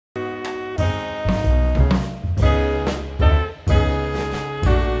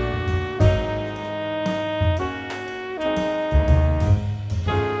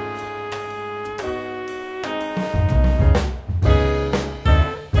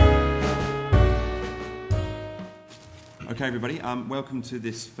Okay, everybody, welcome to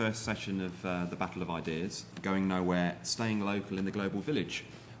this first session of the Battle of Ideas, Going Nowhere, Staying Local in the Global Village.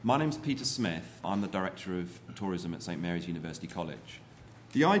 My name's Peter Smith. I'm the Director of Tourism at St Mary's University College.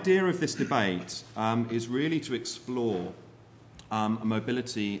 The idea of this debate is really to explore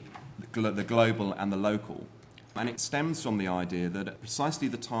mobility, the global and the local. And it stems from the idea that at precisely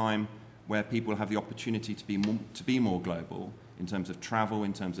the time where people have the opportunity to be more global, in terms of travel,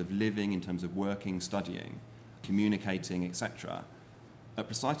 in terms of living, in terms of working, studying, communicating, etc., at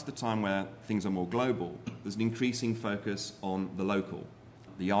precisely the time where things are more global, there's an increasing focus on the local.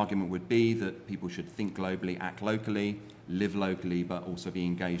 The argument would be that people should think globally, act locally, live locally, but also be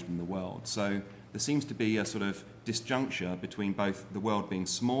engaged in the world. So there seems to be a sort of disjuncture between both the world being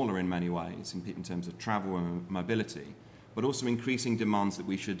smaller in many ways, in terms of travel and mobility, but also increasing demands that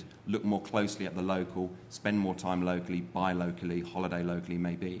we should look more closely at the local, spend more time locally, buy locally, holiday locally,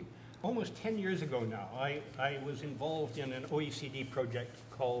 maybe. Almost 10 years ago now, I was involved in an OECD project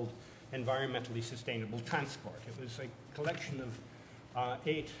called Environmentally Sustainable Transport. It was a collection of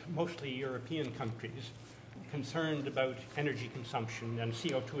 8 mostly European countries concerned about energy consumption and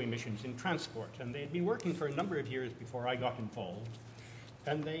CO2 emissions in transport. And they had been working for a number of years before I got involved.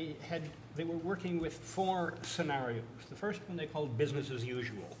 And they were working with 4 scenarios. The first one they called business as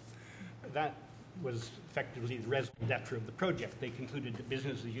usual. That was effectively the raison d'etre of the project. They concluded that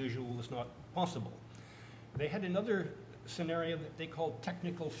business as usual was not possible. They had another scenario that they called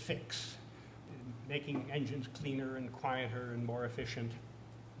technical fix, making engines cleaner and quieter and more efficient.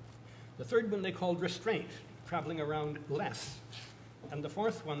 The third one they called restraint, traveling around less. And the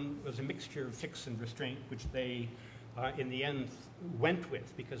fourth one was a mixture of fix and restraint, which they, in the end, went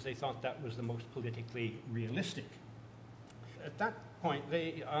with because they thought that was the most politically realistic. At that point,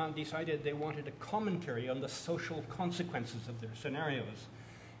 they decided they wanted a commentary on the social consequences of their scenarios.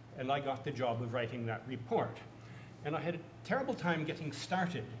 And I got the job of writing that report. And I had a terrible time getting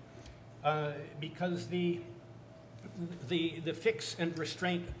started because the fix and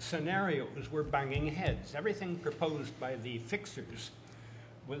restraint scenarios were banging heads. Everything proposed by the fixers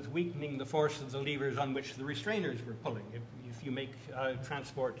was weakening the force of the levers on which the restrainers were pulling. If you make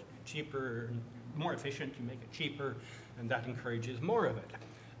transport cheaper, more efficient, you make it cheaper, and that encourages more of it.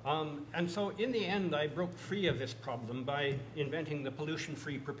 And so in the end, I broke free of this problem by inventing the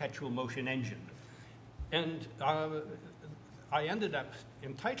pollution-free perpetual motion engine. And I ended up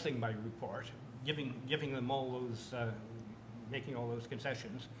entitling my report, giving them all those, making all those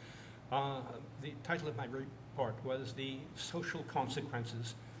concessions. The title of my report was The Social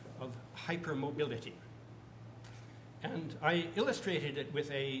Consequences of Hypermobility. And I illustrated it with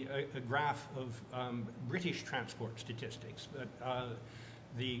a graph of British transport statistics. But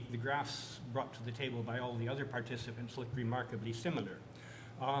the graphs brought to the table by all the other participants looked remarkably similar.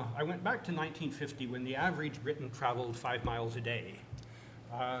 I went back to 1950 when the average Briton traveled 5 miles a day.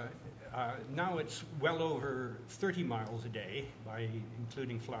 Now it's well over 30 miles a day, by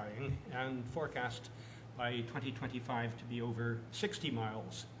including flying, and forecast by 2025 to be over 60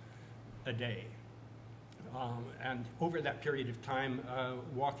 miles a day. And over that period of time,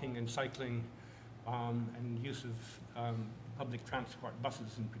 walking and cycling and use of public transport,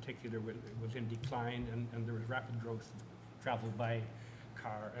 buses in particular, was in decline, and there was rapid growth of travel by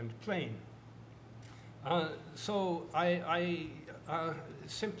car and plane. So I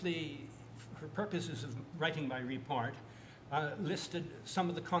simply, for purposes of writing my report, listed some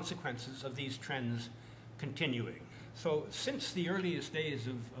of the consequences of these trends continuing. So since the earliest days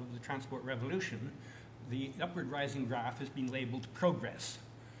of the transport revolution, the upward rising graph has been labeled progress.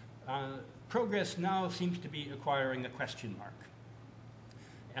 Progress now seems to be acquiring a question mark.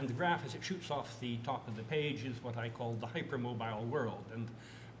 And the graph, as it shoots off the top of the page, is what I call the hypermobile world. And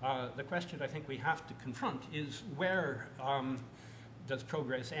the question I think we have to confront is where does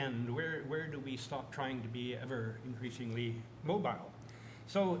progress end? Where do we stop trying to be ever increasingly mobile?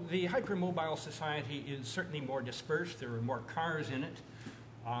 So the hypermobile society is certainly more dispersed. There are more cars in it.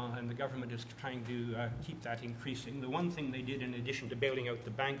 And the government is trying to keep that increasing. The one thing they did in addition to bailing out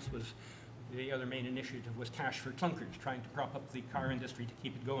the banks was, the other main initiative was cash for clunkers, trying to prop up the car industry to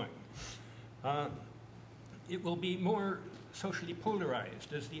keep it going. It will be more socially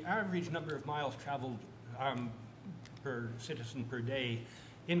polarized as the average number of miles traveled per citizen per day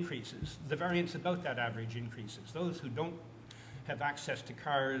increases. The variance about that average increases. Those who don't have access to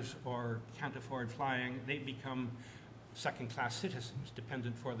cars or can't afford flying, they become second-class citizens,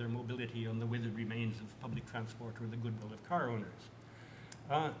 dependent for their mobility on the withered remains of public transport or the goodwill of car owners.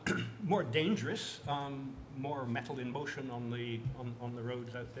 More dangerous, more metal in motion on the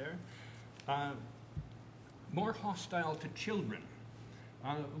roads out there. More hostile to children.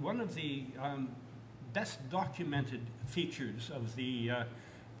 One of the best documented features of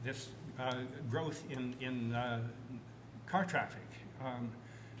this growth in car traffic.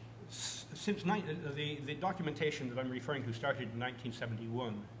 Since the documentation that I'm referring to started in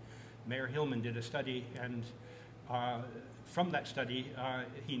 1971. Mayor Hillman did a study, and from that study,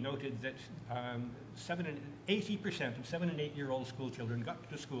 he noted that 80% of 7 and 8-year-old school children got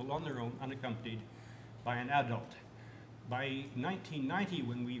to school on their own, unaccompanied by an adult. By 1990,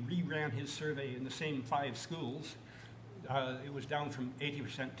 when we reran his survey in the same 5 schools, it was down from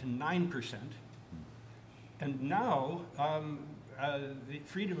 80% to 9%. And now, the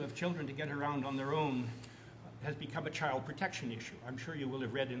freedom of children to get around on their own has become a child protection issue. I'm sure you will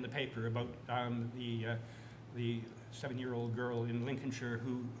have read in the paper about the 7-year-old girl in Lincolnshire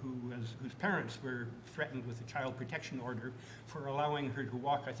whose parents were threatened with a child protection order for allowing her to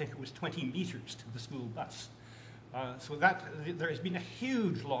walk, I think it was 20 meters to the school bus. So there has been a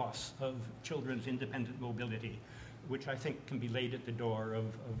huge loss of children's independent mobility, which I think can be laid at the door of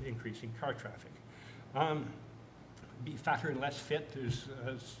increasing car traffic. Be fatter and less fit. There's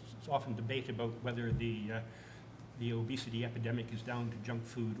often debate about whether the obesity epidemic is down to junk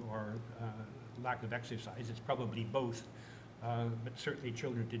food or lack of exercise. It's probably both, but certainly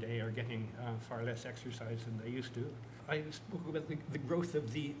children today are getting far less exercise than they used to. I spoke about the growth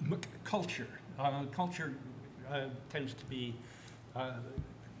of the culture. Culture tends to be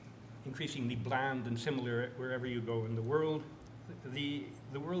increasingly bland and similar wherever you go in the world. The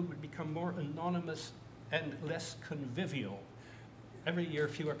world would become more anonymous and less convivial. Every year,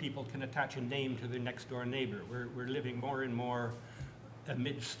 fewer people can attach a name to their next door neighbor. We're living more and more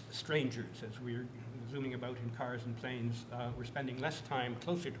amidst strangers as we're zooming about in cars and planes. We're spending less time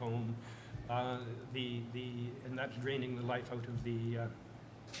close at home, and that's draining the life out of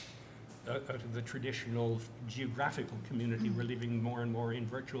the traditional geographical community. We're living more and more in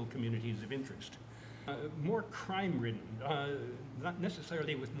virtual communities of interest. More crime-ridden, not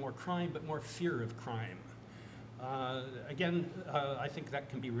necessarily with more crime, but more fear of crime. Again, I think that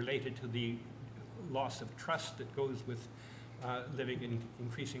can be related to the loss of trust that goes with living in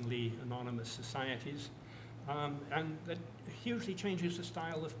increasingly anonymous societies, and that hugely changes the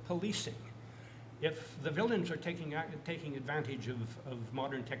style of policing. If the villains are taking advantage of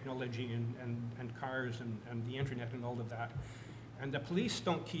modern technology and cars and the internet and all of that, and the police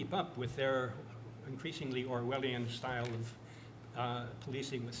don't keep up with their increasingly Orwellian style of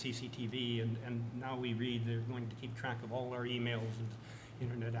policing with CCTV, and now we read they're going to keep track of all our emails and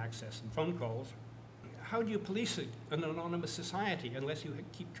internet access and phone calls. How do you police an anonymous society unless you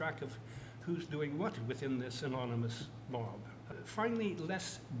keep track of who's doing what within this anonymous mob? Finally,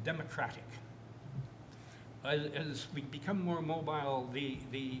 less democratic. As we become more mobile,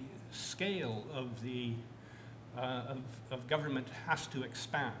 the scale of government has to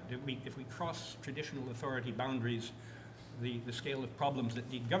expand. If we cross traditional authority boundaries, the scale of problems that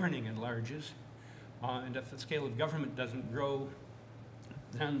need governing enlarges, and if the scale of government doesn't grow,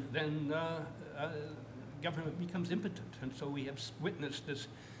 then government becomes impotent. And so we have witnessed this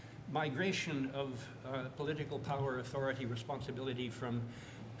migration of political power, authority, responsibility from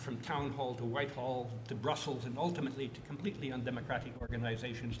town hall to Whitehall to Brussels, and ultimately to completely undemocratic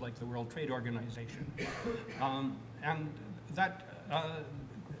organizations like the World Trade Organization. And that,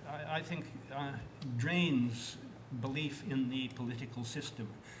 I think, drains belief in the political system.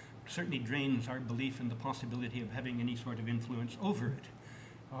 Certainly drains our belief in the possibility of having any sort of influence over it.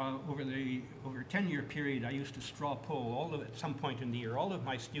 Over a 10-year period, I used to straw poll at some point in the year, all of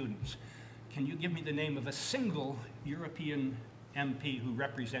my students. Can you give me the name of a single European MP who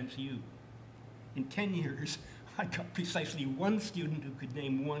represents you? In 10 years, I got precisely one student who could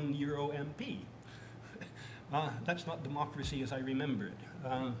name one Euro MP. That's not democracy as I remember it.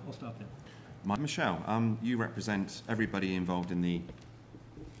 I'll stop there. Michelle, you represent everybody involved in the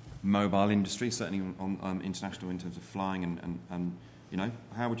mobile industry, certainly on international in terms of flying, and you know,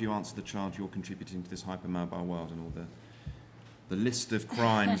 how would you answer the charge you're contributing to this hypermobile world and all the list of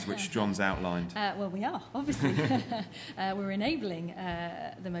crimes which John's outlined? Well, we are, obviously. We're enabling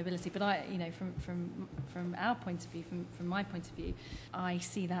the mobility, but from our point of view, from my point of view, I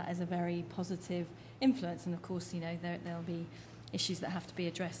see that as a very positive influence. And of course, you know, there'll be issues that have to be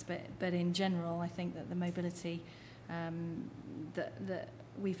addressed, but in general, I think that the mobility that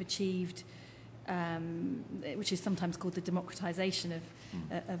we've achieved, which is sometimes called the democratisation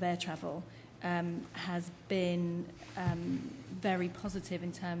of air travel, has been very positive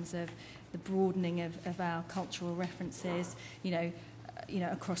in terms of the broadening of our cultural references. You know,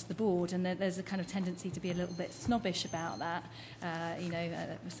 across the board, and there's a kind of tendency to be a little bit snobbish about that.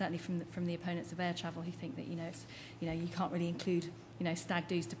 Certainly from the opponents of air travel, who think that you can't really include stag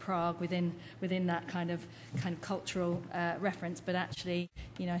do's to Prague within that kind of cultural reference. But actually,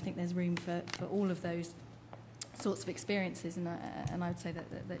 I think there's room for all of those sorts of experiences, and I would say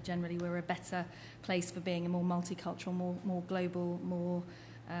that generally we're a better place for being a more multicultural, more global, more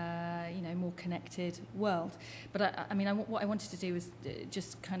more connected world. But what I wanted to do was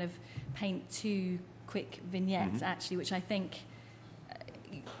just kind of paint two quick vignettes, actually, which I think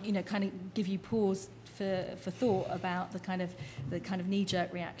kind of give you pause for thought about the kind of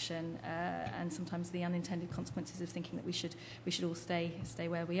knee-jerk reaction and sometimes the unintended consequences of thinking that we should all stay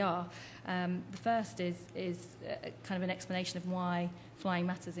where we are. The first is kind of an explanation of why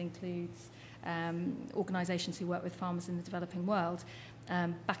FlyingMatters includes organisations who work with farmers in the developing world.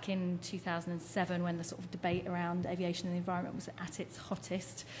 Back in 2007, when the sort of debate around aviation and the environment was at its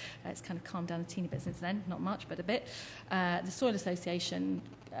hottest, it's kind of calmed down a teeny bit since then, not much, but a bit. The Soil Association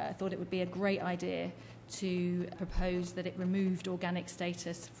thought it would be a great idea to propose that it removed organic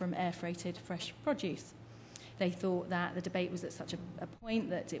status from air-freighted fresh produce. They thought that the debate was at such a point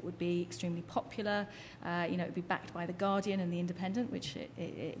that it would be extremely popular, it would be backed by The Guardian and The Independent, which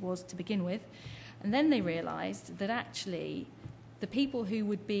it was to begin with. And then they realised that actually the people who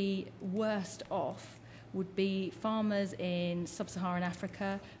would be worst off would be farmers in sub-Saharan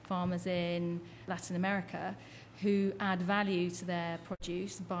Africa, farmers in Latin America, who add value to their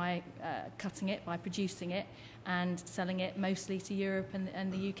produce by cutting it, by producing it, and selling it mostly to Europe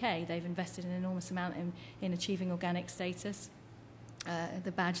and the UK. They've invested an enormous amount in achieving organic status,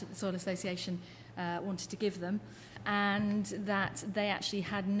 the badge that the Soil Association wanted to give them, and that they actually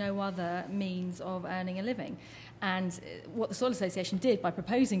had no other means of earning a living. And what the Soil Association did by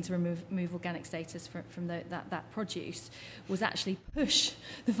proposing to remove organic status from that produce was actually push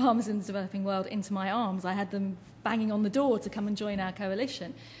the farmers in the developing world into my arms. I had them banging on the door to come and join our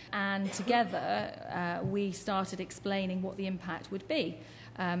coalition. And together we started explaining what the impact would be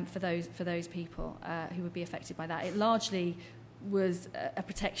for those people who would be affected by that. It largely was a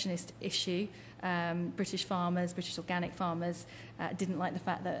protectionist issue. British farmers, British organic farmers, didn't like the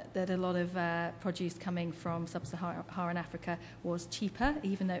fact that a lot of produce coming from sub-Saharan Africa was cheaper,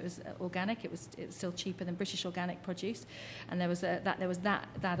 even though it was organic. It was still cheaper than British organic produce, and there was that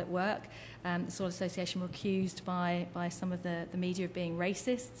at work. The Soil Association were accused by some of the media of being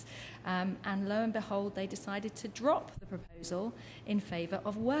racists, and lo and behold, they decided to drop the proposal in favour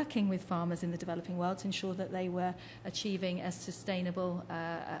of working with farmers in the developing world to ensure that they were achieving as sustainable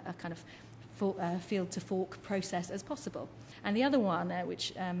a kind of field to fork process as possible. And the other one,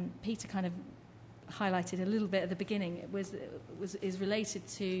 which Peter kind of highlighted a little bit at the beginning, is related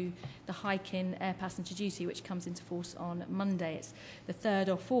to the hike in air passenger duty, which comes into force on Monday. It's the third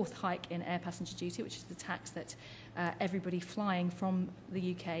or fourth hike in air passenger duty, which is the tax that everybody flying from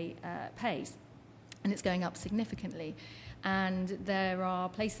the UK pays, and it's going up significantly. And there are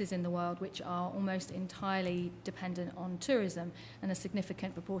places in the world which are almost entirely dependent on tourism, and a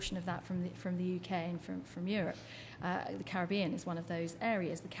significant proportion of that from the UK and from Europe. The Caribbean is one of those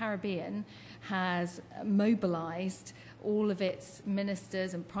areas. The Caribbean has mobilised all of its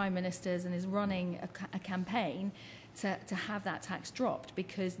ministers and prime ministers and is running a campaign to have that tax dropped,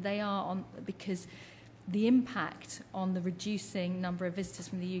 because the impact on the reducing number of visitors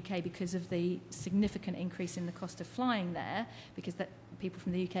from the UK, because of the significant increase in the cost of flying there, because that people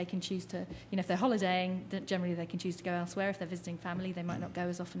from the UK can choose to, if they're holidaying, generally they can choose to go elsewhere. If they're visiting family, they might not go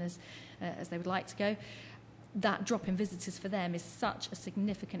as often as they would like to go. That drop in visitors for them is such a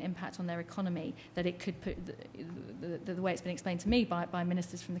significant impact on their economy that it could put, the way it's been explained to me by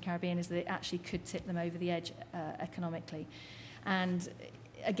ministers from the Caribbean, is that it actually could tip them over the edge economically. And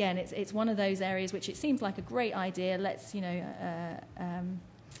again, it's one of those areas which it seems like a great idea. Let's, John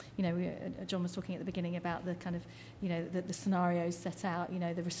was talking at the beginning about the kind of, the scenarios set out,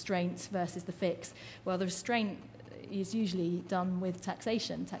 the restraints versus the fix. Well, the restraint is usually done with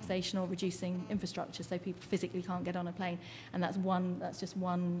taxation or reducing infrastructure, so people physically can't get on a plane. And that's just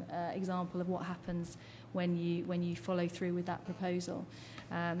one example of what happens when you follow through with that proposal.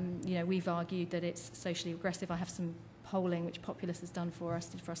 We've argued that it's socially regressive. I have some polling which Populous has done for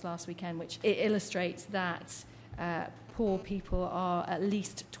us last weekend, which it illustrates that poor people are at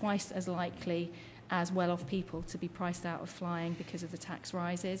least twice as likely as well-off people to be priced out of flying because of the tax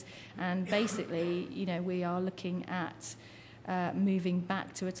rises. And basically, we are looking at moving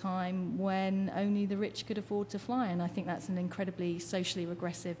back to a time when only the rich could afford to fly. And I think that's an incredibly socially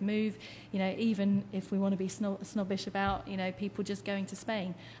regressive move. You know, even if we want to be snobbish about, you know, people just going to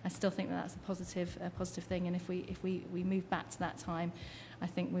Spain, I still think that that's a positive thing. And if we move back to that time, I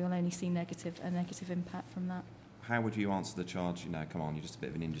think we will only see a negative impact from that. How would you answer the charge, you know, come on, you're just a bit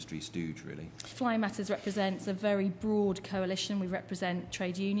of an industry stooge, really? FlyingMatters represents a very broad coalition. We represent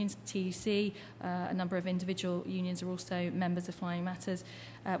trade unions, TUC, a number of individual unions are also members of FlyingMatters.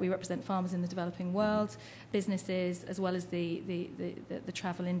 We represent farmers in the developing world, businesses, as well as the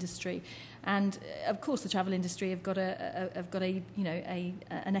travel industry. And of course, the travel industry have got a you know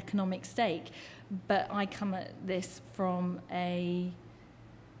an economic stake. But I come at this from a,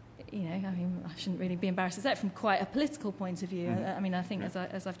 you know, I mean, I shouldn't really be embarrassed to say it, from quite a political point of view. I mean, I think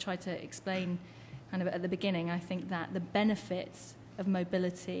as I've tried to explain kind of at the beginning, I think that the benefits of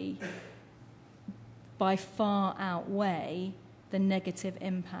mobility by far outweigh the negative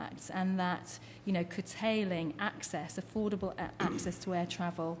impacts, and that, you know, curtailing access, affordable access to air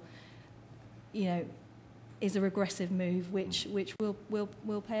travel, you know, is a regressive move which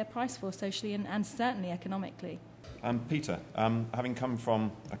we'll pay a price for socially and certainly economically. Peter, having come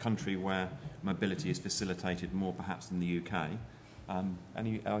from a country where mobility is facilitated more perhaps than the UK,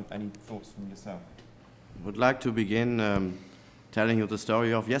 any thoughts from yourself? I would like to begin telling you the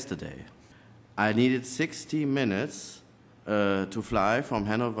story of yesterday. I needed 60 minutes to fly from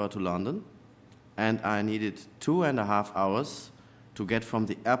Hanover to London, and I needed 2.5 hours to get from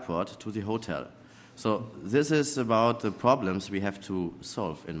the airport to the hotel. So this is about the problems we have to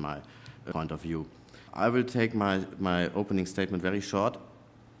solve in my point of view. I will take my opening statement very short.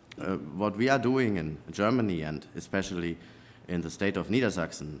 What we are doing in Germany, and especially in the state of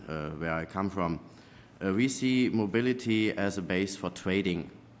Niedersachsen, where I come from, we see mobility as a base for trading.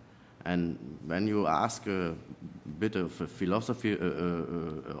 And when you ask a bit of a philosophy,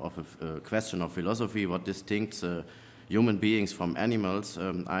 question of philosophy, what distincts human beings from animals,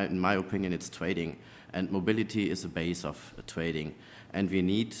 in my opinion, it's trading. And mobility is a base of trading. And we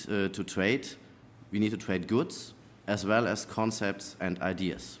need to trade. We need to trade goods as well as concepts and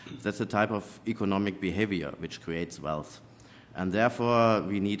ideas. That's a type of economic behavior which creates wealth. And therefore,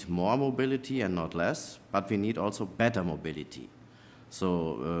 we need more mobility and not less, but we need also better mobility.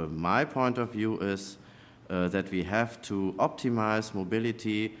 So my point of view is that we have to optimize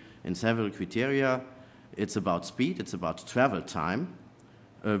mobility in several criteria. It's about speed, it's about travel time.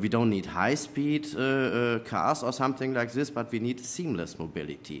 We don't need high-speed cars or something like this, but we need seamless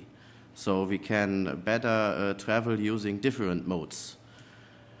mobility. So we can better travel using different modes.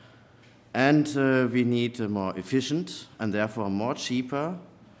 And we need a more efficient and therefore more cheaper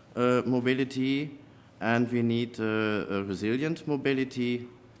mobility, and we need a resilient mobility.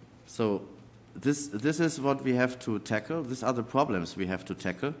 So this is what we have to tackle. These are the problems we have to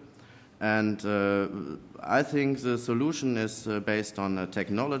tackle. And I think the solution is based on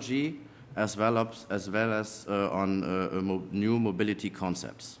technology as well as on new mobility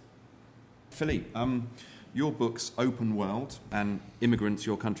concepts. Philippe, your books, Open World and Immigrants,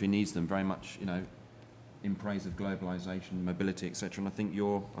 Your Country Needs Them, very much, you know, in praise of globalisation, mobility, etc. And I think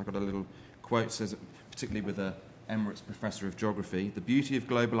I got a little quote, says, particularly with a Emirates professor of geography, the beauty of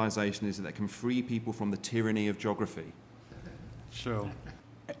globalisation is that it can free people from the tyranny of geography. Sure.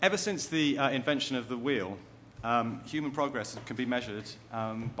 Ever since the invention of the wheel, human progress can be measured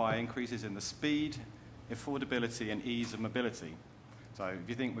by increases in the speed, affordability and ease of mobility. So if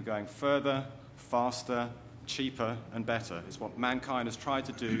you think we're going further, faster, cheaper and better, is what mankind has tried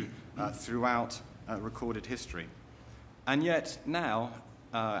to do throughout recorded history. And yet now,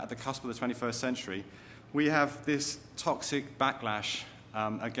 at the cusp of the 21st century, we have this toxic backlash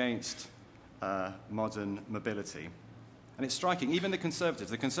against modern mobility. And it's striking. Even the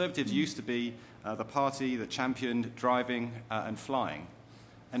Conservatives used to be the party that championed driving and flying.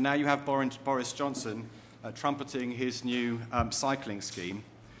 And now you have Boris Johnson trumpeting his new cycling scheme.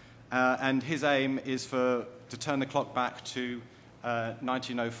 And his aim is to turn the clock back to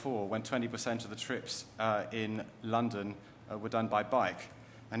 1904, when 20% of the trips in London were done by bike.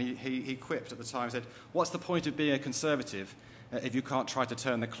 And he quipped at the time, said, "What's the point of being a Conservative if you can't try to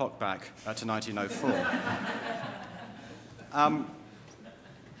turn the clock back to 1904?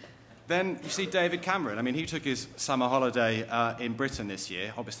 Then you see David Cameron. I mean, he took his summer holiday in Britain this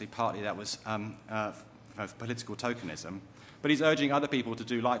year. Obviously, partly that was of political tokenism. But he's urging other people to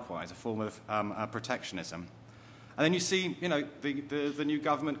do likewise, a form of protectionism. And then you see, you know, the new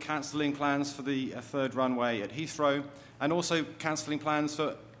government cancelling plans for the third runway at Heathrow, and also cancelling plans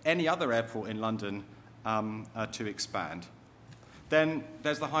for any other airport in London to expand. Then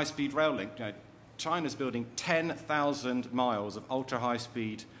there's the high-speed rail link. You know, China's building 10,000 miles of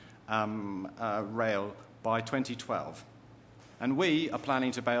ultra-high-speed rail by 2012. And we are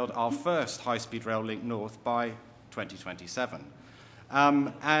planning to build our first high-speed rail link north by 2027.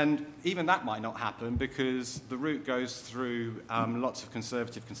 And even that might not happen because the route goes through lots of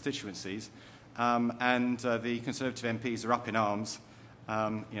Conservative constituencies, and the Conservative MPs are up in arms,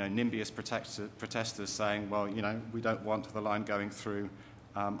 NIMBYist protesters saying, well, we don't want the line going through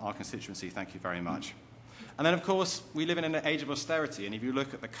our constituency, thank you very much. And then, of course, we live in an age of austerity, and if you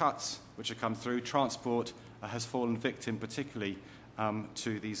look at the cuts which have come through, transport has fallen victim particularly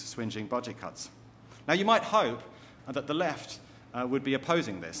to these swingeing budget cuts. Now, you might hope that the left would be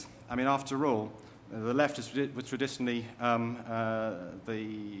opposing this. I mean, after all, the left was traditionally on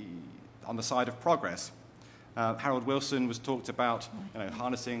the side of progress. Harold Wilson was talked about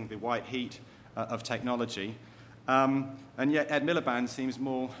harnessing the white heat of technology, and yet Ed Miliband seems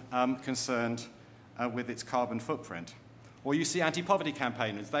more concerned with its carbon footprint. Or you see anti-poverty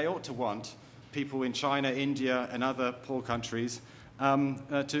campaigners. They ought to want people in China, India, and other poor countries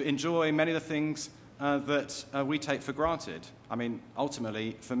to enjoy many of the things that we take for granted. I mean,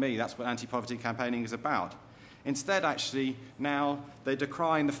 ultimately, for me, that's what anti-poverty campaigning is about. Instead, actually, now they're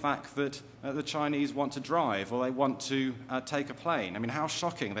decrying the fact that the Chinese want to drive or they want to take a plane. I mean, how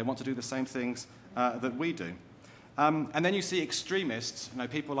shocking. They want to do the same things that we do. And then you see extremists,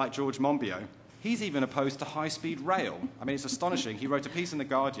 people like George Monbiot. He's even opposed to high-speed rail. I mean, it's astonishing. He wrote a piece in The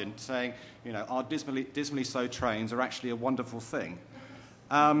Guardian saying, our dismally slow trains are actually a wonderful thing.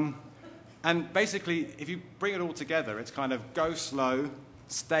 And basically, if you bring it all together, it's kind of go slow,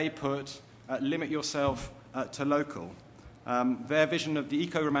 stay put, limit yourself to local. Their vision of the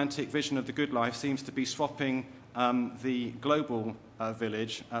eco-romantic vision of the good life seems to be swapping the global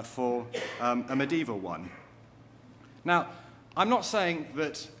village for a medieval one. Now, I'm not saying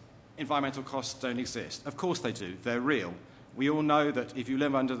that environmental costs don't exist. Of course they do. They're real. We all know that if you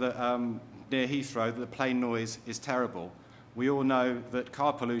live under near Heathrow, that the plane noise is terrible. We all know that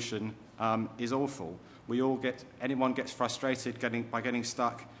car pollution is awful. Anyone gets frustrated by getting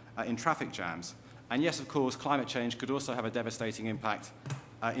stuck in traffic jams. And yes, of course, climate change could also have a devastating impact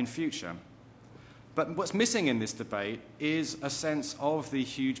in future. But what's missing in this debate is a sense of the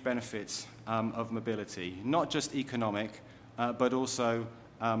huge benefits of mobility, not just economic, but also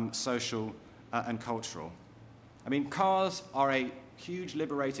social and cultural. I mean, cars are a huge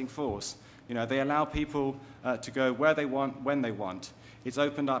liberating force. They allow people to go where they want, when they want. It's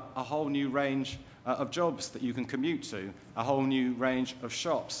opened up a whole new range of jobs that you can commute to, a whole new range of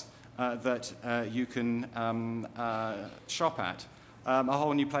shops that you can shop at, a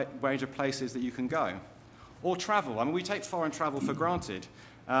whole new range of places that you can go. Or travel. I mean, we take foreign travel for granted,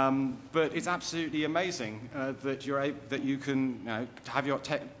 but it's absolutely amazing that you can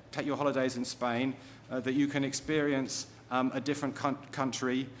take your holidays in Spain, that you can experience a different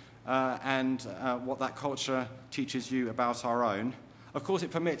country and what that culture teaches you about our own. Of course,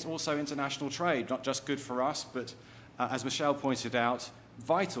 it permits also international trade, not just good for us, but as Michelle pointed out,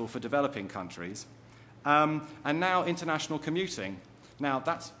 vital for developing countries. And now international commuting. Now,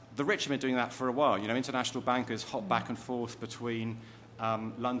 the rich have been doing that for a while. International bankers hop back and forth between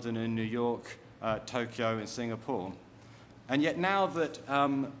London and New York, Tokyo and Singapore. And yet now that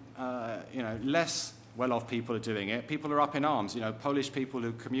less well-off people are doing it, people are up in arms. Polish people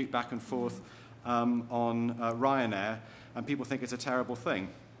who commute back and forth on Ryanair, and people think it's a terrible thing.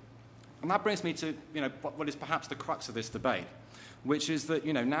 And that brings me to what is perhaps the crux of this debate, which is that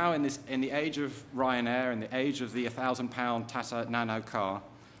now in the age of Ryanair, in the age of the £1,000 Tata Nano car,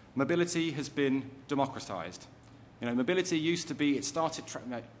 mobility has been democratized. Mobility used to be,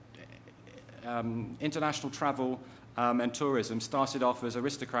 international travel and tourism started off as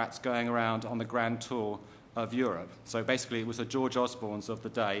aristocrats going around on the grand tour of Europe. So basically it was the George Osbornes of the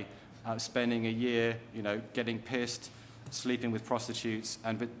day, spending a year, getting pissed, sleeping with prostitutes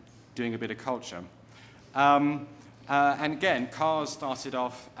and doing a bit of culture. And again, cars started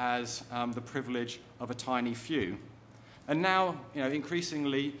off as the privilege of a tiny few. And now,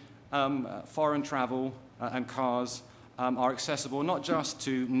 increasingly, foreign travel and cars are accessible not just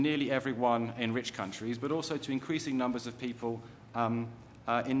to nearly everyone in rich countries, but also to increasing numbers of people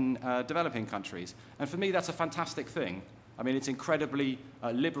in developing countries. And for me, that's a fantastic thing. I mean, it's incredibly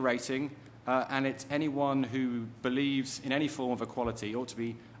liberating, and it's anyone who believes in any form of equality ought to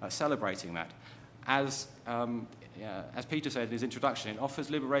be celebrating that. As Peter said in his introduction, it offers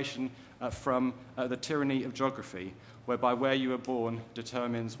liberation from the tyranny of geography, whereby where you were born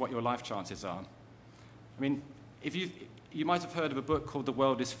determines what your life chances are. I mean, you might have heard of a book called The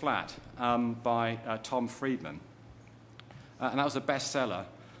World is Flat by Tom Friedman, and that was a bestseller.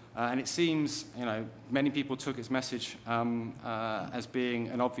 And it seems, many people took its message as being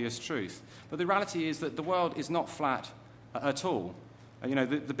an obvious truth. But the reality is that the world is not flat at all.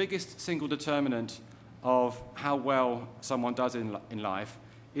 The biggest single determinant of how well someone does in life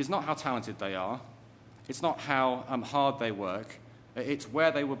is not how talented they are. It's not how hard they work. It's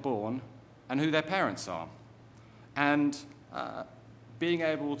where they were born and who their parents are. And being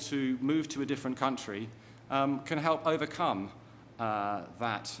able to move to a different country can help overcome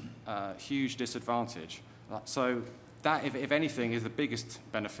that huge disadvantage. So that, if anything, is the biggest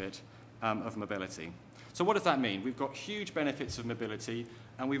benefit of mobility. So what does that mean? We've got huge benefits of mobility,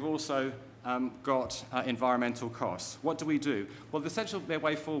 and we've also got environmental costs. What do we do? Well, the essential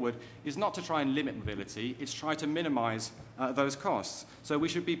way forward is not to try and limit mobility, it's try to minimize those costs. So we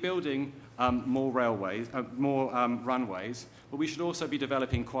should be building more railways, more runways, but we should also be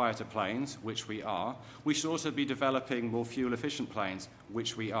developing quieter planes, which we are. We should also be developing more fuel-efficient planes,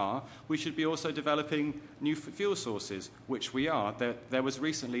 which we are. We should be also developing new fuel sources, which we are. There was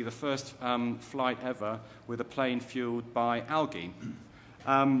recently the first flight ever with a plane fueled by algae.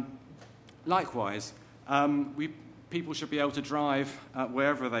 Likewise, people should be able to drive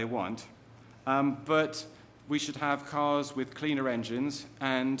wherever they want, but we should have cars with cleaner engines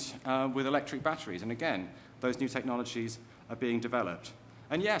and with electric batteries. And again, those new technologies are being developed.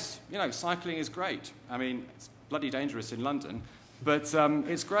 And yes, cycling is great. I mean, it's bloody dangerous in London, but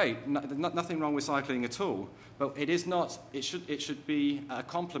it's great. Nothing wrong with cycling at all. But it is not. It should be a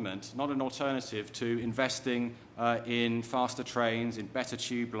complement, not an alternative to investing in faster trains, in better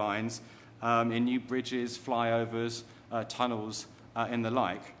tube lines, in new bridges, flyovers, tunnels, and the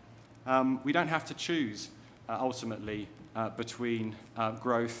like. We don't have to choose ultimately between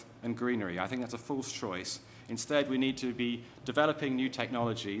growth and greenery. I think that's a false choice. Instead, we need to be developing new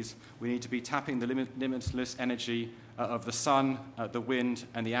technologies. We need to be tapping the limitless energy of the sun, the wind,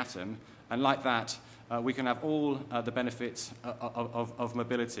 and the atom. And like that, we can have all the benefits of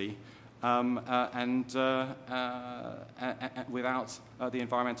mobility and without the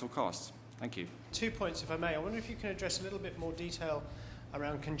environmental costs. Thank you. 2 points, if I may. I wonder if you can address a little bit more detail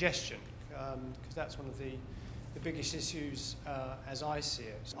around congestion, because that's one of the biggest issues as I see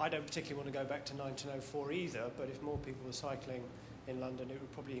it. I don't particularly want to go back to 1904 either, but if more people were cycling in London, it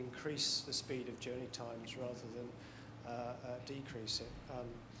would probably increase the speed of journey times rather than decrease it.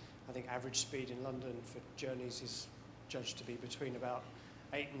 I think average speed in London for journeys is judged to be between about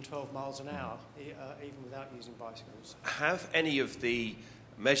 8 and 12 miles an hour, even without using bicycles. Have any of the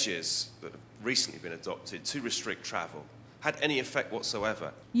measures that have recently been adopted to restrict travel had any effect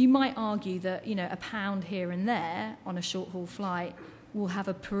whatsoever? You might argue that, a £1 here and there on a short-haul flight will have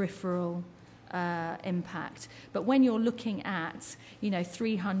a peripheral impact. But when you're looking at,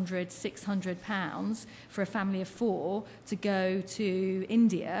 £300, £600 for a family of 4 to go to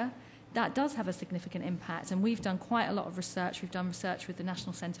India, that does have a significant impact. And we've done quite a lot of research. We've done research with the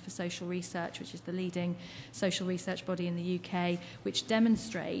National Centre for Social Research, which is the leading social research body in the UK, which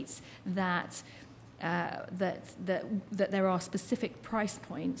demonstrates that that there are specific price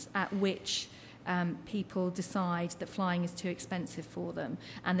points at which people decide that flying is too expensive for them,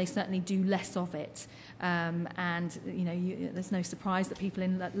 and they certainly do less of it. There's no surprise that people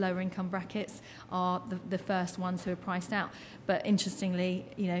in lower income brackets are the first ones who are priced out. But interestingly,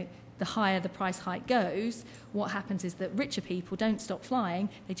 the higher the price hike goes, what happens is that richer people don't stop flying;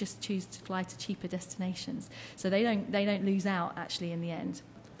 they just choose to fly to cheaper destinations. So they don't lose out actually in the end.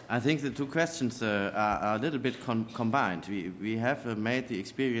 I think the two questions are a little bit combined. We have made the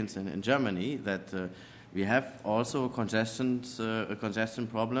experience in Germany that we have also congestion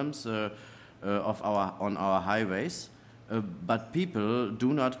problems on our highways, but people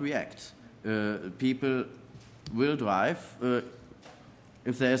do not react. People will drive.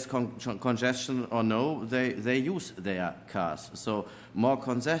 If there is congestion or no, they use their cars. So more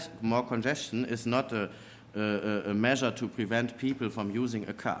congestion is not a measure to prevent people from using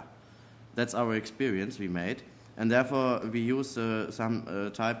a car. That's our experience we made, and therefore we use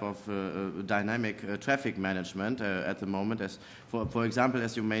some type of dynamic traffic management at the moment. As for example,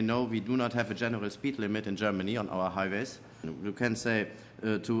 as you may know, we do not have a general speed limit in Germany on our highways. You can say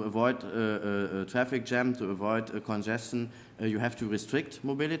to avoid a traffic jam, to avoid congestion, you have to restrict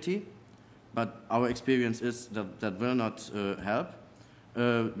mobility, but our experience is that will not help.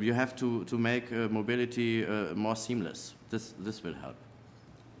 You have to make mobility more seamless. This will help.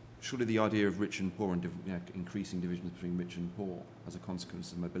 Surely the idea of rich and poor and increasing divisions between rich and poor as a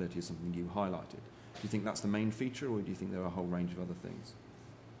consequence of mobility is something you highlighted. Do you think that's the main feature, or do you think there are a whole range of other things?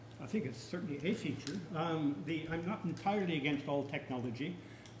 I think it's certainly a feature. I'm not entirely against all technology.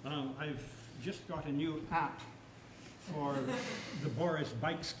 I've just got a new app for the Boris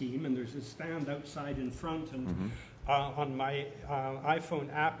bike scheme, and there's a stand outside in front, and on my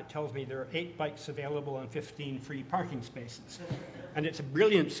iPhone app it tells me there are 8 bikes available and 15 free parking spaces. And it's a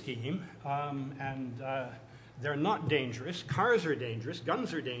brilliant scheme, and they're not dangerous. Cars are dangerous,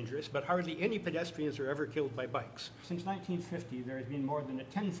 guns are dangerous, but hardly any pedestrians are ever killed by bikes. Since 1950, there has been more than a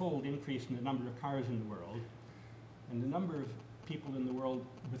 10-fold increase in the number of cars in the world, and the number of people in the world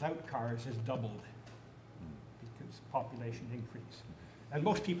without cars has doubled because population increase. And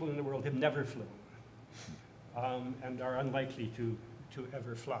most people in the world have never flown and are unlikely to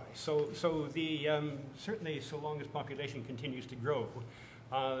ever fly. So the, certainly so long as population continues to grow,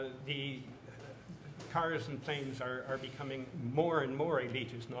 the cars and planes are becoming more and more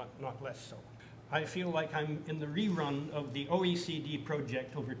elitist, not less so. I feel like I'm in the rerun of the OECD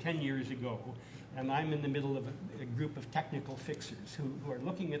project over 10 years ago, and I'm in the middle of a group of technical fixers who are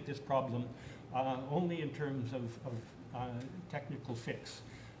looking at this problem only in terms of technical fix.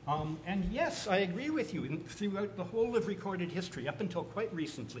 And yes, I agree with you. Throughout the whole of recorded history, up until quite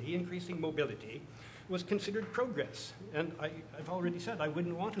recently, increasing mobility was considered progress. And I've already said I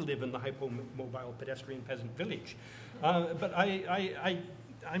wouldn't want to live in the hypomobile pedestrian peasant village. But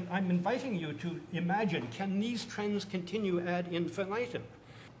I'm inviting you to imagine, can these trends continue ad infinitum?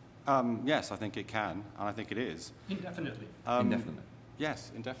 Yes, I think it can, and I think it is. Indefinitely. Indefinitely.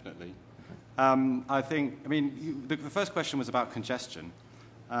 Yes, indefinitely. The first question was about congestion.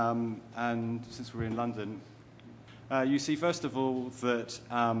 And since we're in London, you see, first of all, that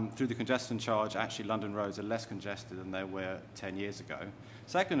through the congestion charge, actually London roads are less congested than they were 10 years ago.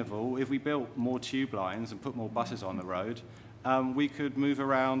 Second of all, if we built more tube lines and put more buses on the road, we could move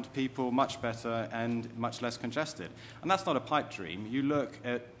around people much better and much less congested. And that's not a pipe dream. You look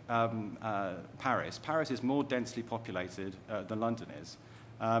at Paris. Paris is more densely populated than London is.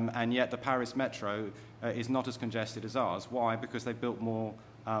 And yet the Paris metro is not as congested as ours. Why? Because they've built more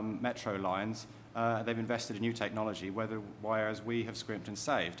metro lines. They've invested in new technology, whereas we have scrimped and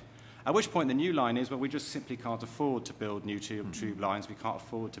saved. At which point the new line is, well, we just simply can't afford to build new tube lines. We can't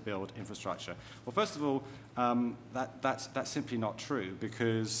afford to build infrastructure. Well, first of all, that's simply not true,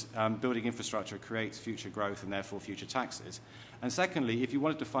 because building infrastructure creates future growth and therefore future taxes. And secondly, if you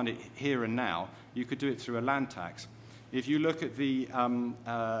wanted to fund it here and now, you could do it through a land tax. If you look at the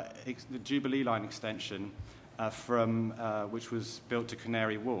Jubilee line extension which was built to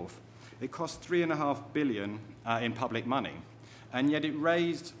Canary Wharf, it cost $3.5 billion in public money, and yet it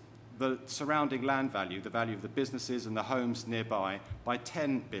raised the surrounding land value, the value of the businesses and the homes nearby, by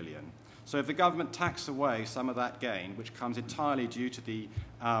 $10 billion. So if the government taxed away some of that gain, which comes entirely due to the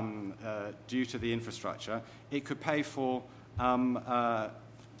infrastructure, it could pay for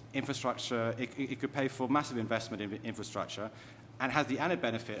infrastructure. It could pay for massive investment in infrastructure, and has the added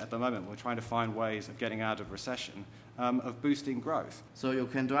benefit at the moment, we're trying to find ways of getting out of recession, of boosting growth. So you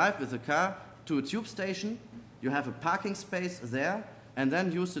can drive with a car to a tube station, you have a parking space there, and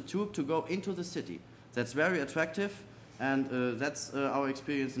then use the tube to go into the city. That's very attractive, and that's our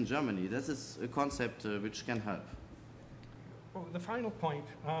experience in Germany. This is a concept which can help. Well, the final point,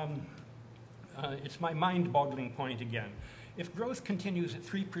 it's my mind-boggling point again. If growth continues at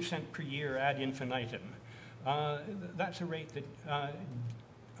 3% per year ad infinitum, that's a rate that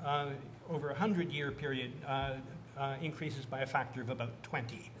over a 100-year period increases by a factor of about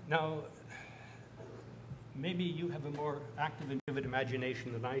 20. Now, maybe you have a more active and vivid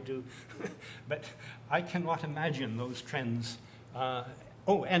imagination than I do, but I cannot imagine those trends.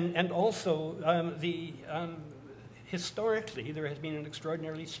 And also historically there has been an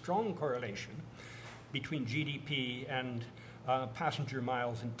extraordinarily strong correlation between GDP and passenger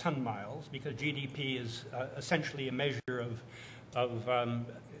miles and ton miles, because GDP is essentially a measure of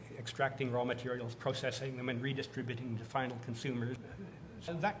extracting raw materials, processing them, and redistributing them to final consumers.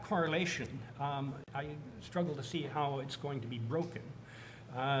 So that correlation, I struggle to see how it's going to be broken.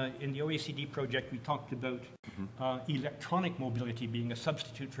 In the OECD project, we talked about electronic mobility being a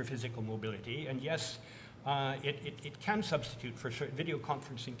substitute for physical mobility, and yes, it can substitute for video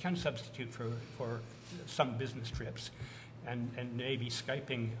conferencing, can substitute for some business trips. And maybe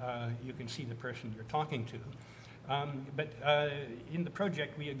Skyping, you can see the person you're talking to. But in the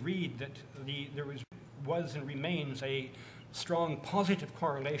project, we agreed that there was and remains a strong positive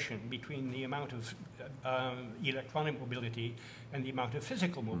correlation between the amount of electronic mobility and the amount of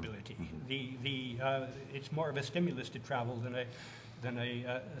physical mobility. It's more of a stimulus to travel than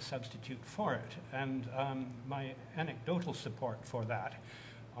a substitute for it. And my anecdotal support for that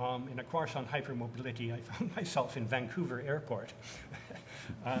In a course on hypermobility, I found myself in Vancouver Airport,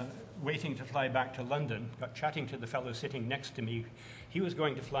 waiting to fly back to London, got chatting to the fellow sitting next to me. He was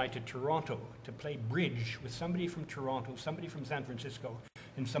going to fly to Toronto to play bridge with somebody from Toronto, somebody from San Francisco,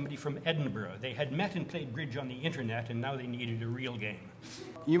 and somebody from Edinburgh. They had met and played bridge on the internet, and now they needed a real game.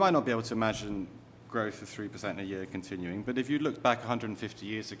 You might not be able to imagine growth of 3% a year continuing, but if you look back 150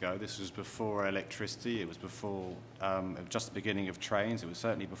 years ago, this was before electricity, it was before just the beginning of trains, it was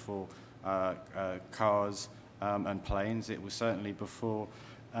certainly before cars and planes, it was certainly before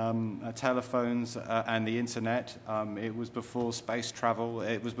telephones and the internet, it was before space travel,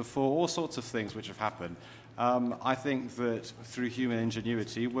 it was before all sorts of things which have happened. I think that through human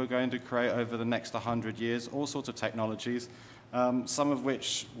ingenuity, we're going to create over the next 100 years all sorts of technologies, some of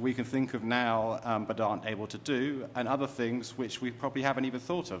which we can think of now but aren't able to do, and other things which we probably haven't even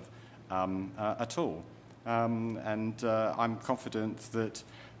thought of at all. I'm confident that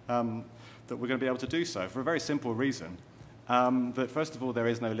we're going to be able to do so for a very simple reason. That first of all, there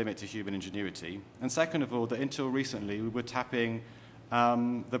is no limit to human ingenuity, and second of all, that until recently we were tapping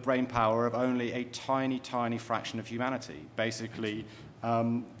the brain power of only a tiny, tiny fraction of humanity. Basically,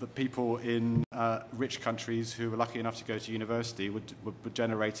 the people in rich countries who were lucky enough to go to university were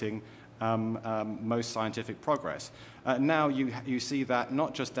generating most scientific progress. Now you see that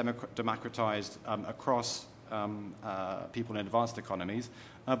not just democratized across people in advanced economies,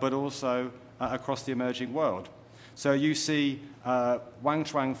 but also across the emerging world. So you see Wang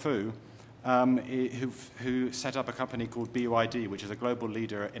Chuangfu, who set up a company called BYD, which is a global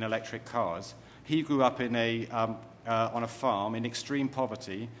leader in electric cars. He grew up in on a farm in extreme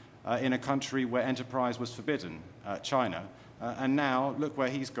poverty in a country where enterprise was forbidden, China. And now, look where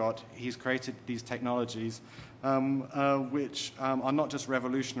he's created these technologies which are not just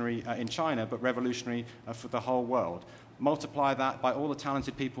revolutionary in China, but revolutionary for the whole world. Multiply that by all the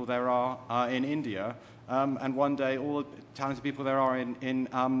talented people there are in India, and one day all the talented people there are in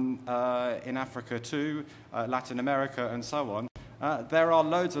Africa too, Latin America, and so on. There are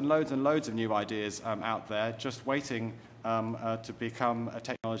loads and loads and loads of new ideas out there just waiting to become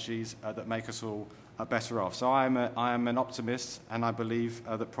technologies that make us all better off. So I am an optimist, and I believe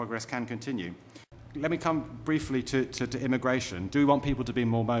that progress can continue. Let me come briefly to immigration. Do we want people to be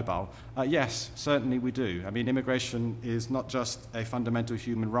more mobile? Yes, certainly we do. I mean, immigration is not just a fundamental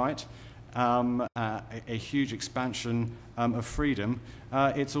human right, a huge expansion of freedom.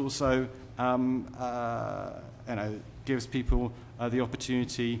 It's also, gives people the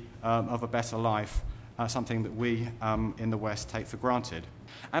opportunity of a better life, something that we in the West take for granted.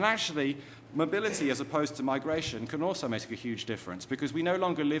 And actually, mobility as opposed to migration can also make a huge difference, because we no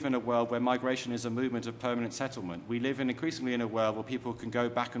longer live in a world where migration is a movement of permanent settlement. We live increasingly in a world where people can go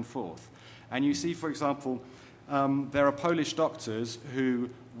back and forth. And you see, for example, there are Polish doctors who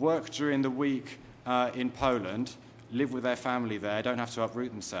work during the week in Poland, live with their family there, don't have to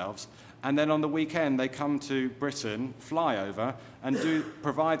uproot themselves, and then on the weekend they come to Britain, fly over, and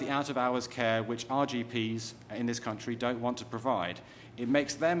provide the out-of-hours care which our GPs in this country don't want to provide. It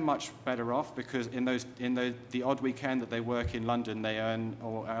makes them much better off, because in the odd weekend that they work in London, they earn,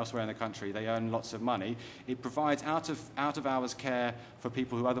 or elsewhere in the country, they earn lots of money. It provides out-of-hours care for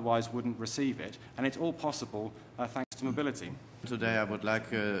people who otherwise wouldn't receive it, and it's all possible thanks to mobility. Today I would like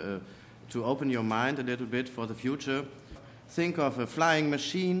to open your mind a little bit for the future. Think of a flying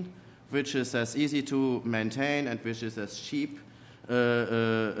machine which is as easy to maintain and which is as cheap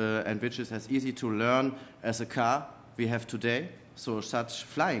and which is as easy to learn as a car we have today. So such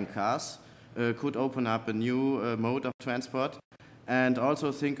flying cars could open up a new mode of transport. And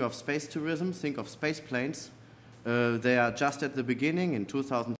also think of space tourism, think of space planes. They are just at the beginning. In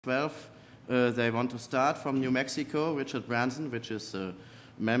 2012, they want to start from New Mexico. Richard Branson, which is a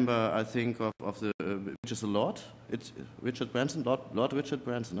member, I think, of the, which is a lord. It's Richard Branson, Lord Richard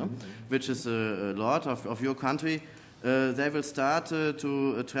Branson, no? Which is a lord of your country. They will start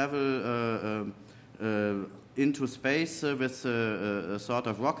to travel into space with a sort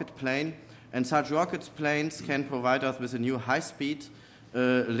of rocket plane, and such rocket planes can provide us with a new high-speed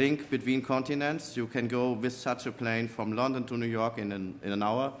link between continents. You can go with such a plane from London to New York in an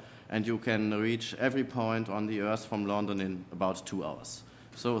hour, and you can reach every point on the Earth from London in about 2 hours.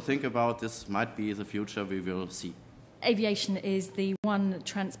 So think about this, might be the future we will see. Aviation is the one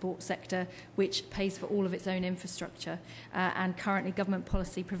transport sector which pays for all of its own infrastructure, and currently government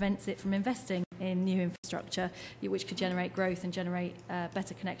policy prevents it from investing in new infrastructure, which could generate growth and generate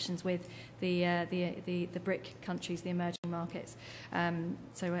better connections with the BRIC countries, the emerging markets.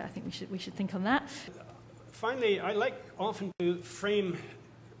 So I think we should think on that. Finally, I like often to frame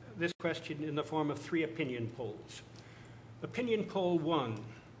this question in the form of 3 opinion polls. Opinion poll 1,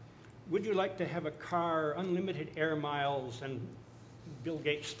 would you like to have a car, unlimited air miles, and Bill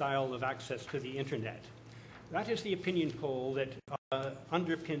Gates style of access to the internet? That is the opinion poll that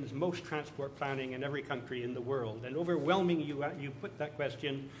underpins most transport planning in every country in the world. And overwhelming, you put that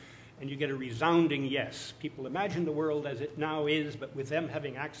question and you get a resounding yes. People imagine the world as it now is, but with them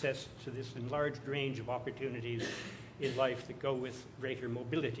having access to this enlarged range of opportunities in life that go with greater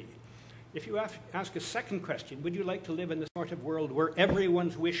mobility. If you ask a second question, would you like to live in the sort of world where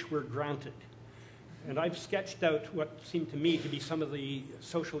everyone's wish were granted? And I've sketched out what seem to me to be some of the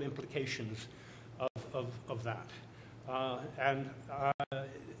social implications of that.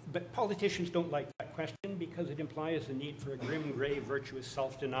 But politicians don't like that question because it implies the need for a grim, grey, virtuous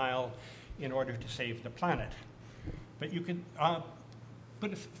self-denial in order to save the planet. But you could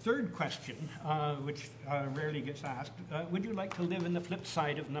put a third question, which rarely gets asked. Would you like to live in the flip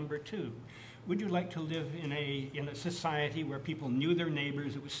side of number 2? Would you like to live in a society where people knew their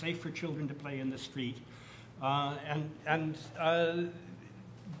neighbors, it was safe for children to play in the street, and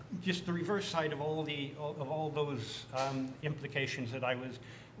just the reverse side of all those implications that I was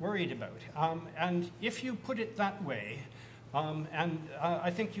worried about? And if you put it that way,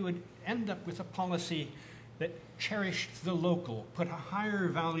 I think you would end up with a policy that cherished the local, put a higher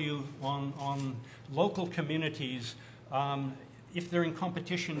value on local communities if they're in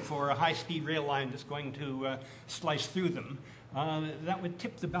competition for a high-speed rail line that's going to slice through them. That would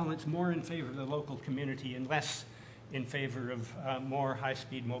tip the balance more in favor of the local community and less in favor of more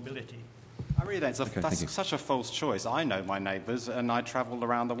high-speed mobility. I really don't. That's such a false choice. I know my neighbours, and I travel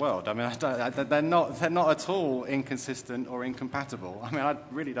around the world. I mean, they're not at all inconsistent or incompatible. I mean, I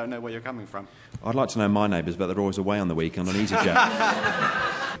really don't know where you're coming from. I'd like to know my neighbours, but they're always away on the weekend on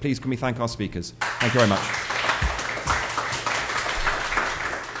EasyJet. Please, can we thank our speakers? Thank you very much.